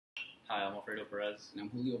Hi, I'm Alfredo Perez, And I'm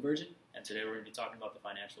Julio Virgin. and today we're going to be talking about the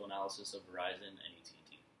financial analysis of Verizon and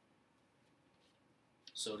AT&T.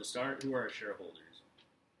 So to start, who are our shareholders?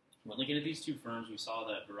 When looking at these two firms, we saw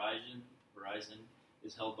that Verizon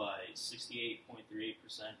is held by 68.38%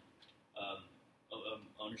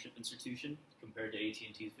 ownership institution compared to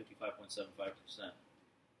AT&T's 55.75%.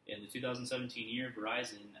 In the 2017 year,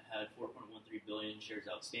 Verizon had 4.13 billion shares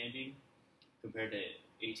outstanding compared to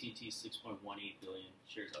AT&T's 6.18 billion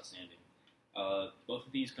shares outstanding. Both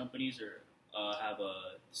of these companies have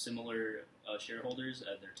similar shareholders,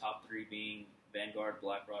 their top three being Vanguard,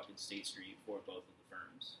 BlackRock, and State Street for both of the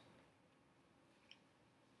firms.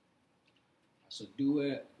 So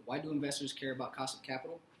why do investors care about cost of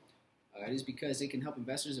capital? It is because it can help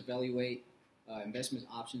investors evaluate investment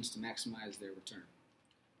options to maximize their return.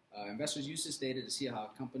 Investors use this data to see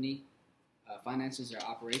how a company finances their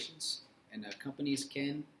operations, and companies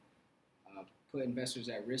can put investors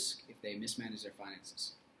at risk if they mismanage their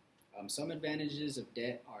finances. Some advantages of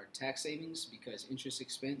debt are tax savings because interest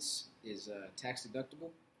expense is tax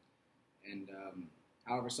deductible, and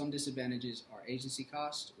however, some disadvantages are agency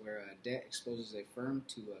cost, where debt exposes a firm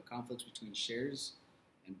to conflicts between shares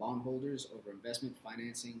and bondholders over investment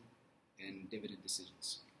financing and dividend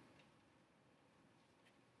decisions.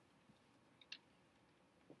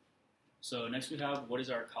 So next we have what is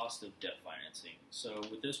our cost of debt financing. So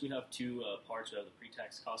with this we have two parts. We have the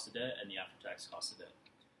pre-tax cost of debt and the after-tax cost of debt.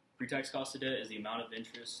 Pre-tax cost of debt is the amount of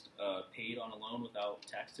interest paid on a loan without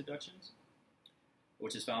tax deductions,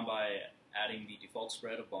 which is found by adding the default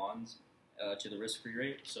spread of bonds to the risk-free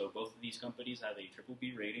rate. So both of these companies have a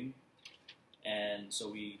BBB rating, and so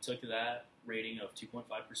we took that rating of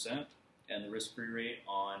 2.5% and the risk-free rate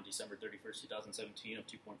on December 31st, 2017 of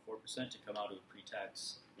 2.4% to come out to a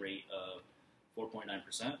pre-tax rate of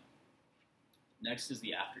 4.9%. Next is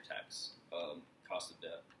the after-tax cost of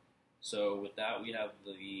debt. So with that, we have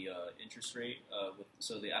the interest rate.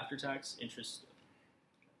 So the after-tax interest,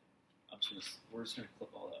 we're just going to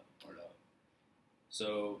clip all that part out.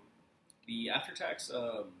 So the after-tax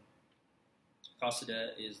cost of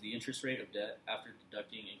debt is the interest rate of debt after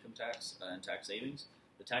deducting income tax and tax savings.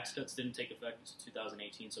 The tax cuts didn't take effect until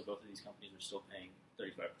 2018, so both of these companies are still paying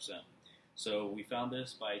 35%. So we found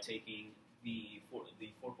this by taking the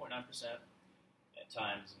 4.9%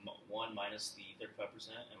 times 1 minus the 35%,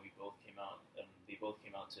 and they both came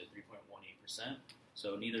out to 3.18%.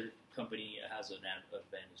 So neither company has an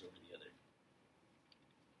advantage over the other.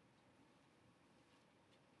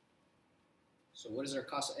 So what is our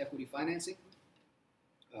cost of equity financing?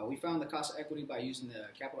 We found the cost of equity by using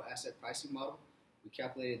the capital asset pricing model. We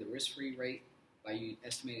calculated the risk-free rate by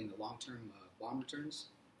estimating the long-term bond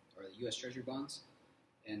returns, or the U.S. Treasury bonds,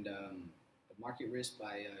 and the market risk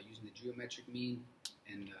by using the geometric mean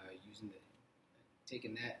and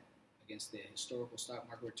taking that against the historical stock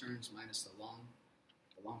market returns minus the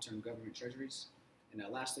long-term government treasuries. And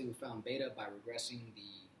lastly, we found beta by regressing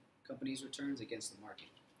the company's returns against the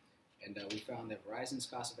market. And we found that Verizon's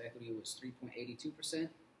cost of equity was 3.82%,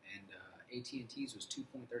 and AT&T's was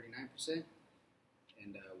 2.39%.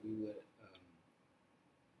 And we would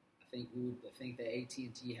think that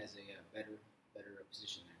AT&T has a better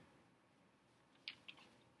position there.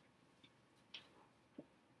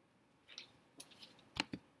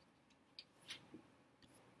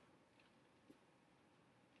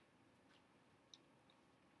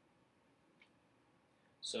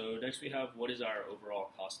 So next we have what is our overall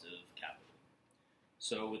cost of capital.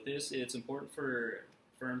 So with this, it's important for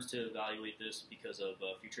firms to evaluate this because of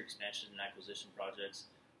future expansion and acquisition projects.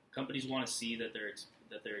 Companies want to see that their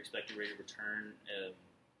expected rate of return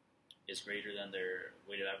is greater than their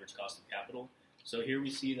weighted average cost of capital. So here we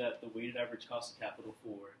see that the weighted average cost of capital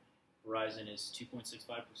for Verizon is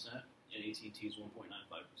 2.65% and AT&T is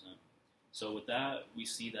 1.95%. So with that, we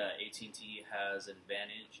see that AT&T has an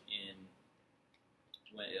advantage in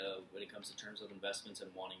when it comes to terms of investments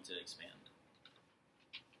and wanting to expand.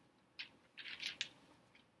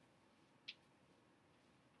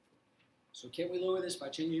 So can we lower this by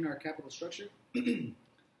changing our capital structure?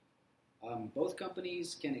 Both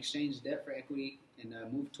companies can exchange debt for equity and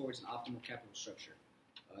move towards an optimal capital structure.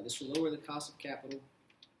 This will lower the cost of capital,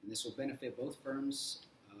 and this will benefit both firms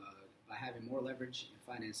by having more leverage in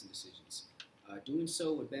financing decisions. Doing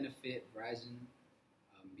so would benefit Verizon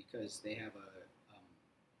because they have a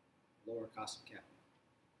lower cost of capital.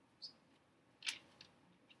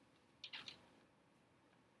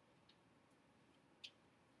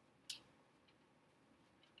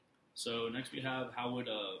 So next we have how would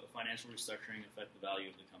financial restructuring affect the value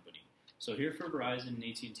of the company. So here for Verizon and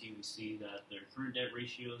AT&T, we see that their current debt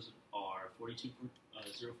ratios are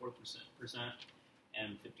 42.04%,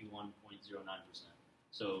 and 51.09%.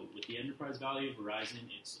 So with the enterprise value of Verizon,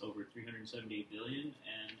 it's over 378 billion,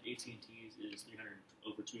 and AT&T's is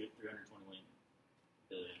over 321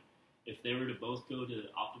 billion. If they were to both go to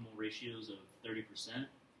optimal ratios of 30%,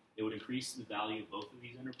 it would increase the value of both of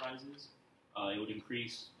these enterprises. It would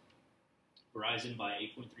increase Verizon by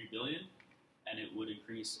 8.3 billion, and it would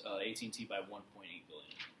increase AT&T by 1.8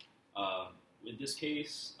 billion. In this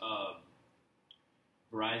case,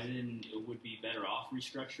 Verizon would be better off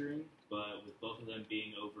restructuring, but with both of them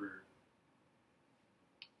being over.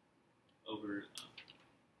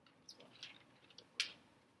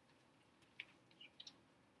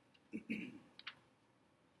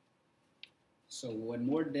 So when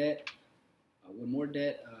more debt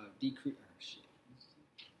decrease.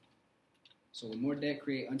 So when more debt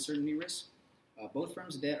create uncertainty risk, both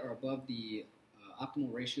firms' debt are above the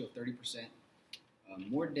optimal ratio of 30%.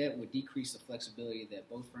 More debt would decrease the flexibility that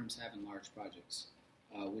both firms have in large projects,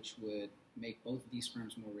 which would make both of these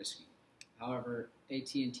firms more risky. However,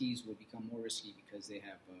 AT&T's would become more risky because they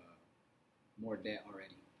have more debt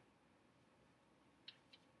already.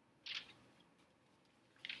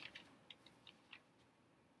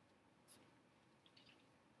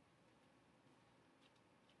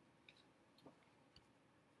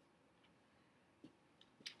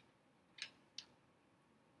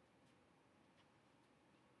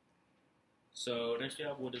 So next we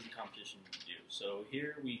have, what does the competition do? So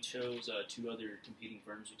here we chose two other competing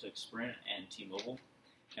firms. We took Sprint and T-Mobile,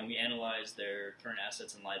 and we analyzed their current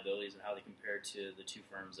assets and liabilities and how they compare to the two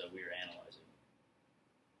firms that we are analyzing.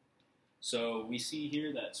 So we see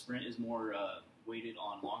here that Sprint is more weighted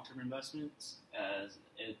on long-term investments, as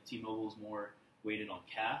T-Mobile is more weighted on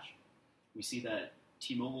cash. We see that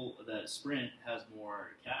Sprint has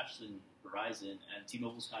more cash than Verizon, and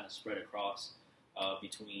T-Mobile's kind of spread across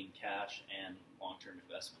between cash and long-term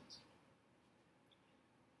investments.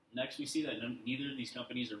 Next, we see that neither of these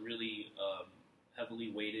companies are really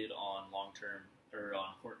heavily weighted on long-term or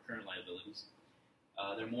on current liabilities.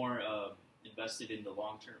 They're more invested in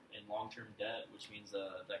long-term debt, which means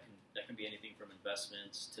that can be anything from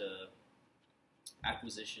investments to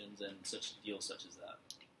acquisitions and such deals such as that.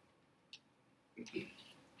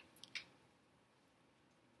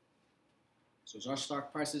 So is our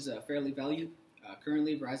stock prices fairly valued?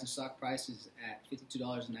 Currently, Verizon stock price is at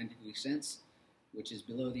 $52.93, which is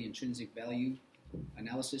below the intrinsic value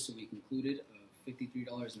analysis that we concluded of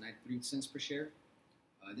 $53.93 per share.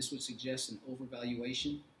 This would suggest an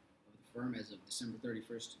overvaluation of the firm as of December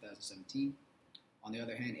 31st, 2017. On the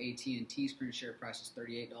other hand, AT&T's current share price is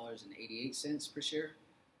 $38.88 per share,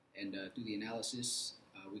 and through the analysis,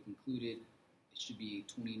 we concluded it should be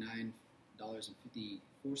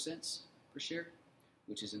 $29.54 per share,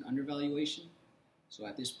 which is an undervaluation. So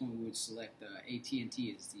at this point, we would select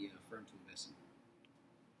AT&T as the firm to invest in.